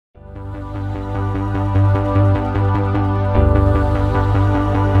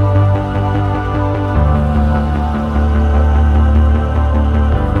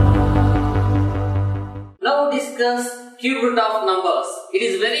cube root of numbers. It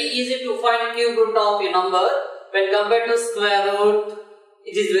is very easy to find cube root of a number when compared to square root.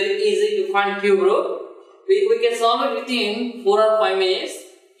 It is very easy to find cube root. We can solve it within 4 or 5 minutes.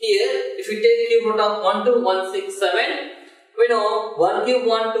 Here, if we take cube root of 1 to 167, we know 1 cube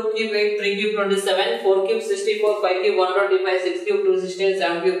 1, 2 cube 8, 3 cube 27, 4 cube 64, 5 cube 125, 6 cube 216,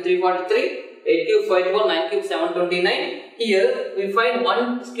 7 cube 343, 8 cube 54, 9 cube 729. Here, we find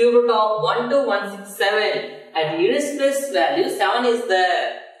cube root of 1 to 167. At units place value, 7 is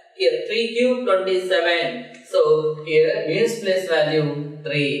there. Here, 3 cube 27. So, here, units place value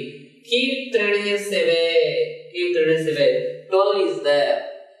 3. Keep 3 digits away. Keep 3 digits away. 12 is there.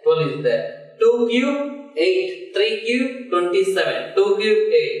 12 is there. 2 cube 8. 3 cube 27. 2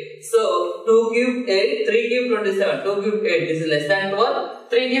 cube 8. So 2 cube 8. 3 cube 27. 2 cube 8. This is less than 12.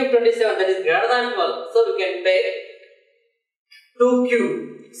 3 cube 27. That is greater than 12. So we can take 2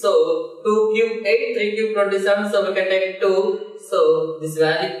 cube. So 2 cube 8. 3 cube 27. So we can take 2. So this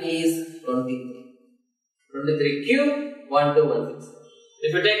value is 23. 23 cube 1 to 167.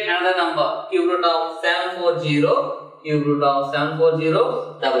 If you take another number, cube root of 740, cube root of 740,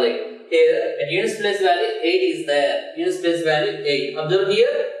 double 8. Here, at units place value, 8 is there. Units place value, 8. Observe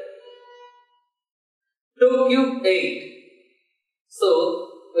here, 2 cube 8. So,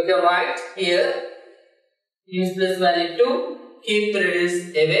 we can write here, units place value 2, keep 3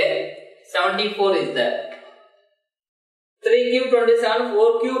 digits away, 74 is there. 3 cube 27,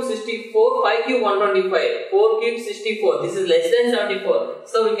 4 cube 64, 5 cube 125, 4 cube 64. This is less than 74.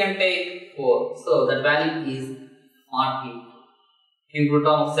 So we can take 4. So that value is 40. Cube root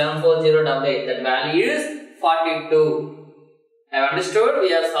of 74088. That value is 42. Have understood?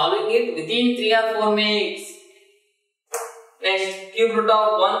 We are solving it within 3 or 4 minutes. Next, cube root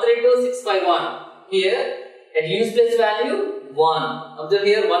of 132651. Here, at units place value 1. Observe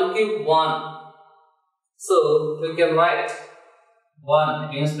here 1 cube 1. So, we can write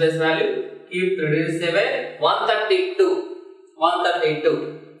 1 units place value, cube 3 digits away, 132,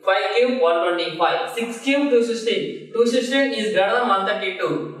 132, 5 cube 125, 6 cube 216, 216 is greater than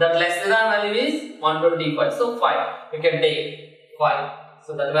 132, that less than value is 125, so 5, we can take 5,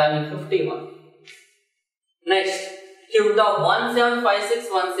 so that value is 51. Next, cube of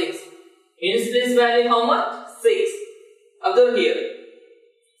 175616, units place value how much? 6, observe here.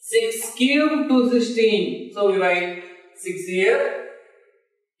 6 cube 216. So we write 6 here.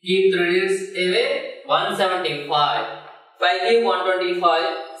 Keep 3 digits away. 175. 5 cube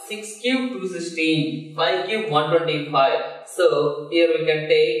 125. 6 cube 216. 5 cube 125. So here we can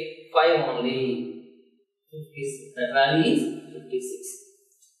take 5 only. 56. That value is 56.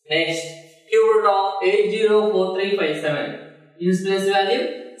 Next, cube root of 804357. Units place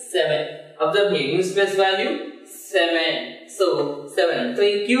value 7. Observe here. Units place value 7. So 7,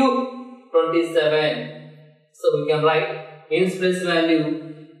 3 cube 27. So we can write units place value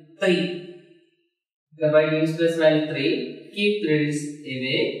 3. We can write units place value 3. Keep 3 digits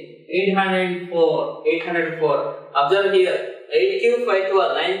away. 804. 804. Observe here. 8 cube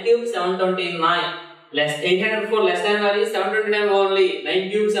 512. 9 cube 729. Less 804 less than value 729 only. 9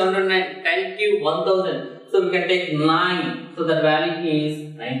 cube 729. 10 cube 1000. So we can take 9. So that value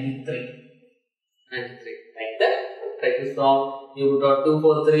is 93. 93. Like that. Try to solve cube root of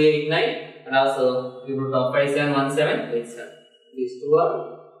 24389 and also cube root of 571787. These two are,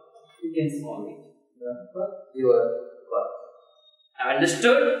 you can solve it. Your work. Have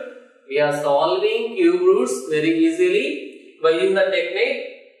understood? We are solving cube roots very easily by using the technique.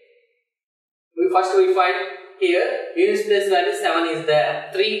 First we find here units place value 7 is there.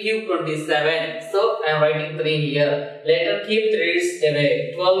 3 cube 27. So I am writing 3 here. Later keep 3 digits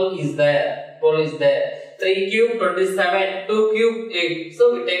away. 12 is there. 12 is there. 3 cube 27, 2 cube 8.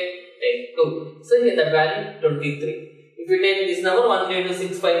 So we take 2. So here the value 23. If we take this number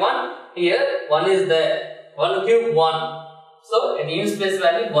 132651, here 1 is there. 1 cube 1. So at units place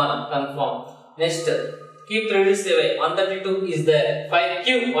value 1. Confirm. Next, keep 3 digits away. 132 is there. 5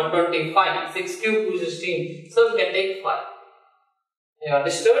 cube 125. 6 cube 216. So we can take 5. You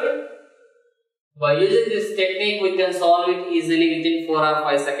understood? By using this technique, we can solve it easily within 4 or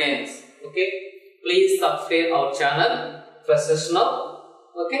 5 seconds. Okay? Please subscribe our channel, Press now.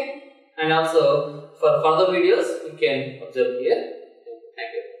 Okay? And also for further videos, you can observe here.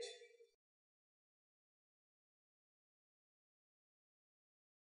 Thank you.